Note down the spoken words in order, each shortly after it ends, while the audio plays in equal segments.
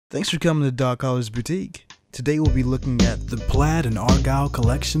Thanks for coming to Dog Collars Boutique. Today we'll be looking at the Plaid and Argyle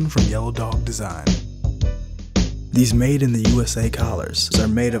collection from Yellow Dog Design. These made in the USA collars are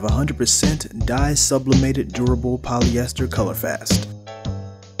made of 100% dye-sublimated durable polyester colorfast.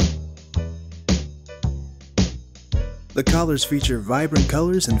 The collars feature vibrant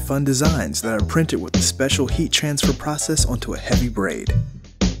colors and fun designs that are printed with a special heat transfer process onto a heavy braid.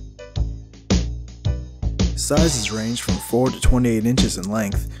 Sizes range from 4 to 28 inches in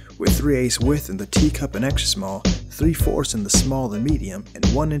length, with 3/8 width in the teacup and extra small, 3/4 in the small and medium, and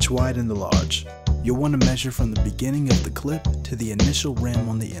 1 inch wide in the large. You'll want to measure from the beginning of the clip to the initial rim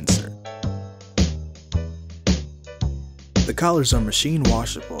on the insert. The collars are machine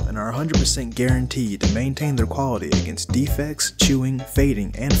washable and are 100% guaranteed to maintain their quality against defects, chewing,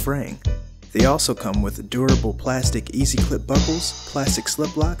 fading, and fraying. They also come with durable plastic easy clip buckles, plastic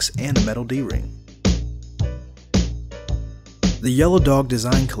slip locks, and a metal D-ring. The Yellow Dog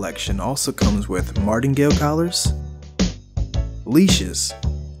Design collection also comes with martingale collars, leashes,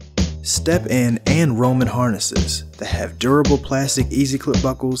 step-in and Roman harnesses that have durable plastic easy clip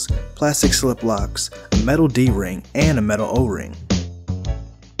buckles, plastic slip locks, a metal D-ring, and a metal O-ring.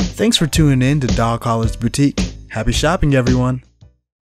 Thanks for tuning in to Dog Collars Boutique. Happy shopping, everyone!